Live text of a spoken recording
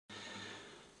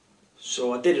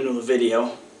So I did another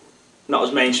video, not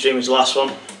as mainstream as the last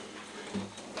one,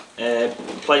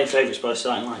 playing favourites by the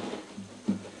starting line.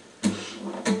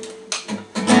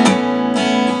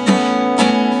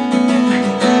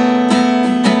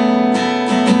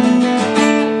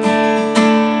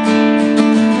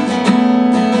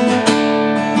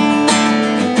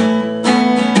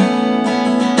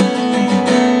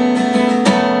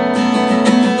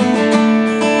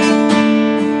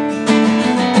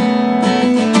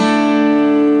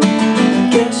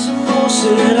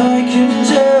 That I can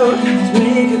do is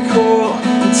make a call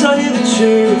and tell you the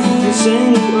truth and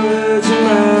sing the words and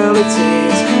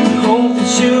melodies and hope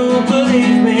that you'll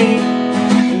believe me.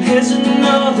 And here's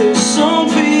another song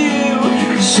for you.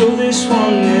 So this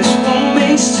one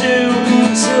makes two.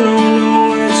 Still don't know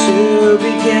where to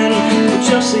begin, but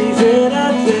just leave it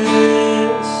at this.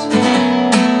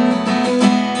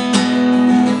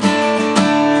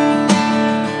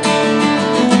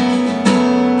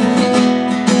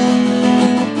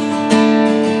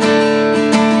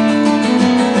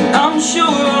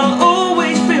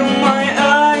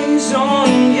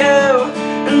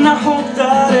 I hope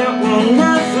that it will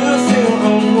never feel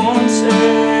unwanted.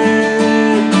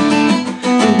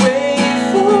 Wait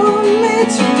for me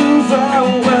to move out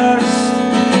west.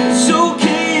 It's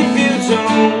okay if you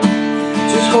don't.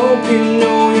 Just hope you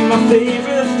know you're my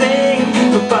favorite thing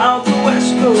about the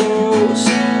West Coast.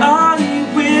 I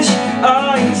wish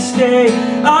I'd stay.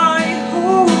 I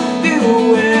hope you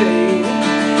wait.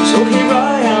 So here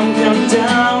I am, counting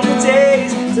down the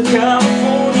days till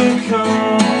California comes.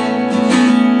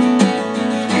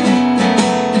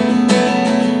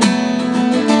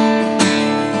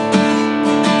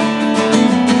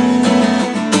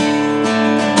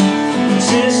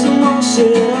 That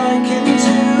I can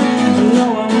do. I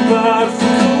know I'm bad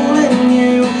for calling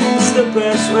you. It's the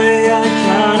best way I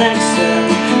can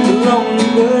extend the lonely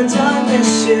words I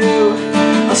miss you.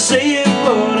 I'll say it,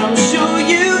 but I'm sure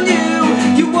you knew.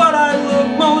 You're what I look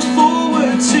most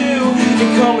forward to.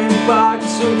 You're coming back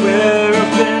to where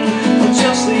I've been. I'll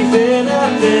just leave it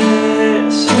at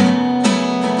this.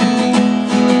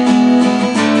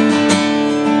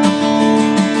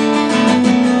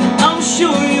 I'm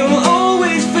sure you'll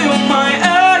always feel my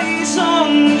eyes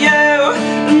on you,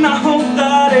 and I hope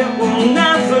that it will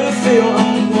never feel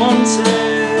unwanted.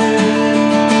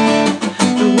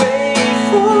 Wait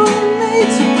for me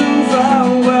to move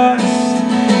out west.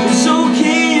 It's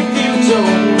okay if you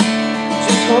don't.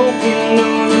 Just hope you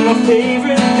know you're my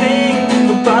favorite thing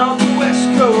about the West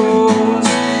Coast.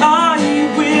 I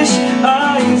wish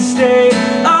I'd stay.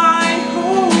 I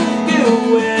hope you'll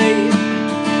wait.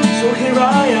 So here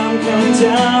I am, counting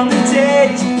down the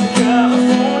days till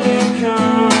California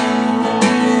comes.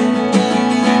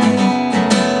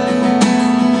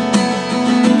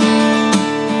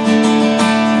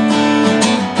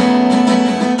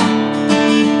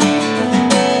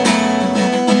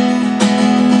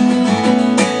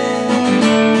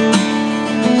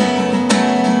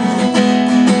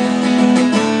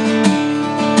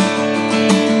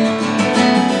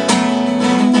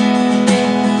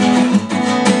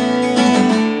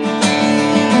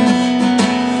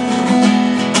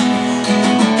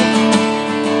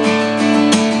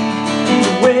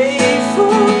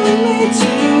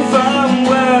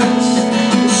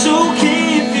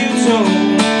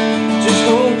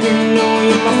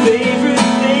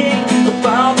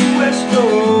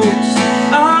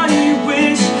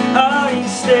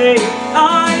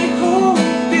 I hope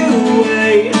you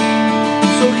wait.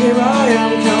 So here I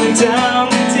am, counting down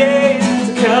the days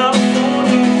till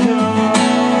California comes.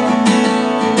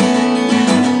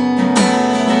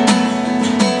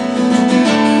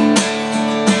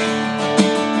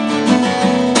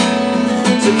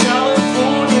 Till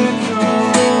California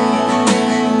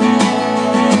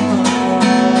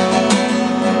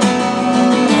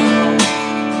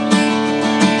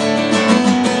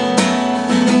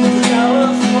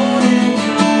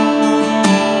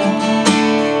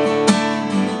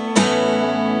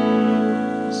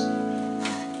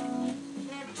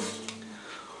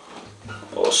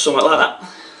or something like that.